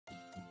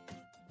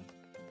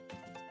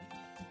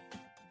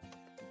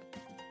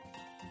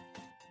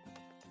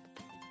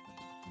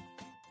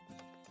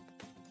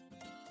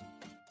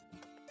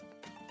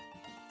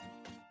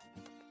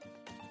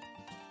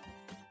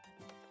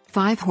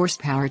5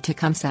 horsepower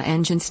Tecumseh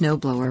engine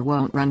snowblower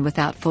won't run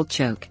without full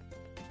choke.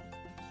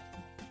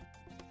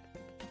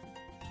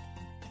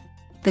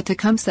 The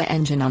Tecumseh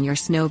engine on your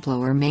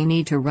snowblower may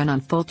need to run on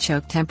full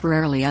choke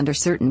temporarily under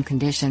certain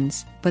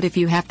conditions, but if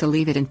you have to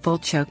leave it in full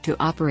choke to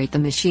operate the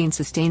machine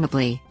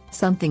sustainably,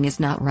 something is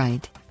not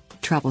right.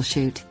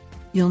 Troubleshoot.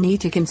 You'll need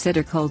to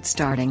consider cold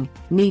starting,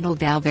 needle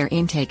valve air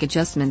intake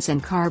adjustments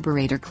and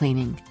carburetor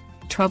cleaning.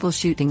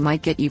 Troubleshooting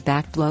might get you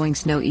back blowing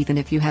snow even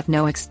if you have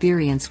no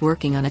experience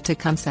working on a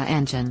Tecumseh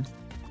engine.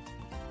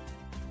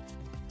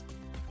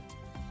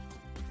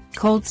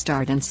 Cold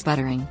start and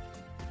sputtering.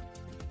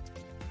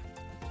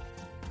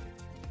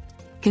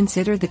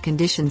 Consider the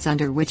conditions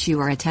under which you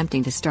are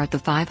attempting to start the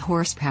 5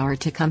 horsepower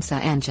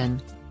Tecumseh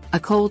engine. A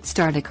cold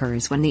start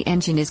occurs when the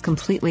engine is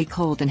completely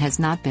cold and has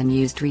not been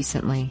used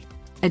recently.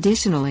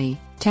 Additionally,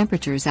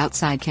 temperatures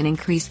outside can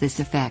increase this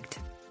effect.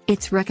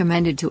 It's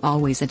recommended to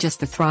always adjust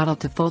the throttle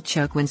to full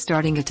choke when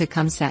starting a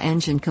Tecumseh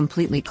engine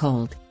completely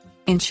cold.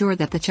 Ensure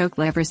that the choke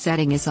lever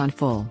setting is on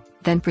full,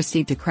 then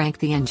proceed to crank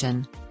the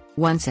engine.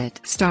 Once it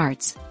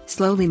starts,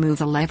 slowly move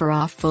the lever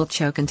off full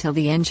choke until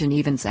the engine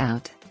evens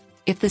out.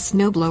 If the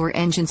snowblower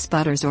engine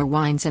sputters or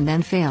whines and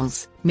then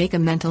fails, make a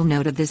mental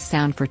note of this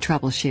sound for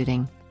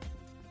troubleshooting.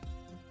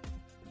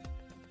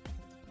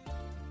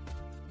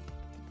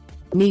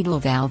 Needle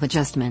valve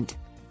adjustment.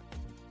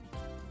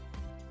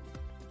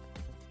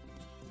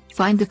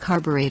 Find the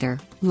carburetor,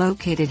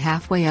 located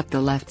halfway up the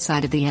left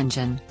side of the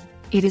engine.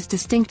 It is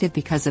distinctive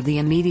because of the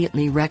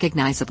immediately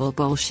recognizable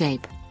bowl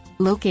shape.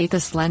 Locate the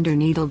slender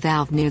needle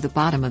valve near the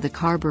bottom of the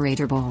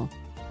carburetor bowl.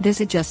 This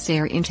adjusts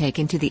air intake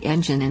into the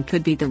engine and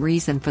could be the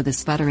reason for the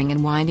sputtering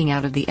and whining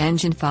out of the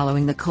engine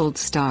following the cold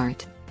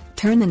start.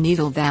 Turn the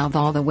needle valve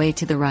all the way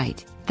to the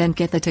right, then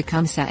get the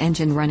Tecumseh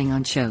engine running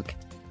on choke.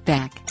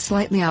 Back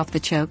slightly off the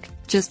choke,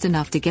 just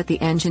enough to get the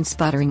engine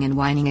sputtering and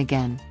whining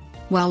again.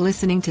 While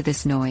listening to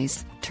this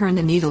noise, turn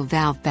the needle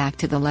valve back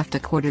to the left a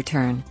quarter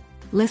turn.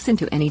 Listen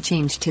to any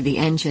change to the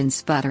engine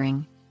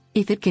sputtering.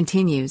 If it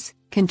continues,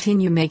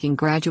 continue making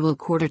gradual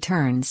quarter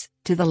turns,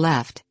 to the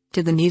left,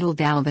 to the needle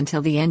valve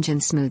until the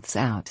engine smooths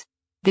out.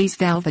 These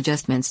valve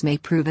adjustments may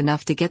prove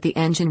enough to get the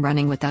engine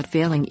running without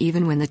failing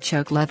even when the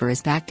choke lever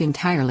is backed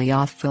entirely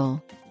off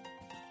full.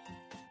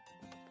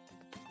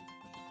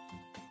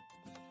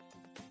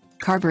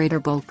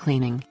 Carburetor bowl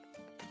cleaning.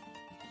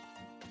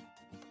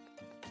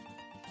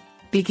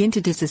 Begin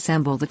to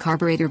disassemble the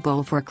carburetor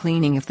bowl for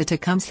cleaning if the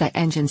Tecumseh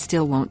engine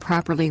still won't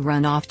properly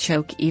run off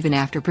choke even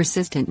after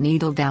persistent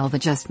needle valve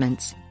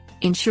adjustments.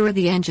 Ensure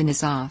the engine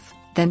is off,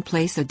 then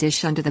place a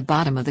dish under the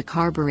bottom of the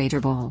carburetor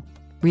bowl.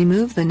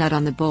 Remove the nut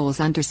on the bowl's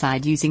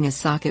underside using a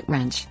socket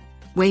wrench.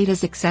 Wait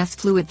as excess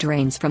fluid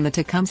drains from the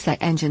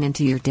Tecumseh engine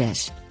into your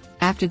dish.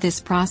 After this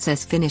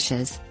process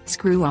finishes,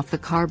 screw off the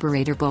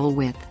carburetor bowl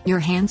with your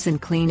hands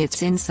and clean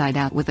its inside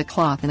out with a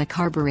cloth and a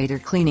carburetor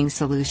cleaning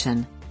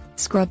solution.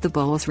 Scrub the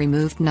bowl's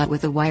removed nut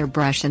with a wire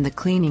brush and the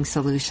cleaning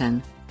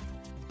solution.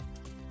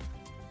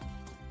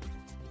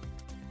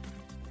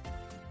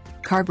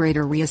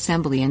 Carburetor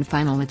reassembly and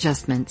final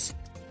adjustments.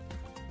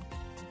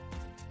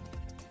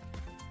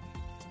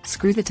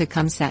 Screw the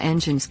Tecumseh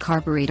engine's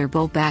carburetor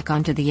bowl back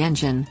onto the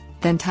engine,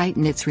 then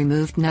tighten its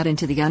removed nut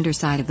into the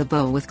underside of the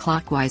bowl with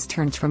clockwise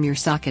turns from your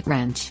socket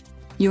wrench.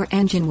 Your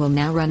engine will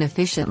now run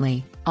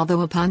efficiently,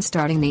 although upon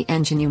starting the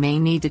engine you may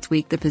need to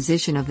tweak the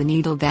position of the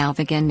needle valve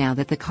again now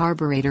that the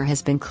carburetor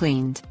has been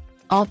cleaned.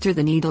 Alter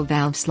the needle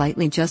valve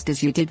slightly just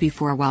as you did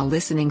before while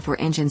listening for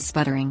engine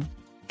sputtering.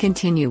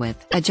 Continue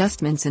with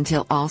adjustments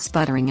until all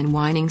sputtering and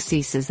whining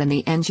ceases and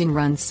the engine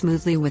runs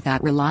smoothly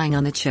without relying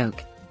on the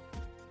choke.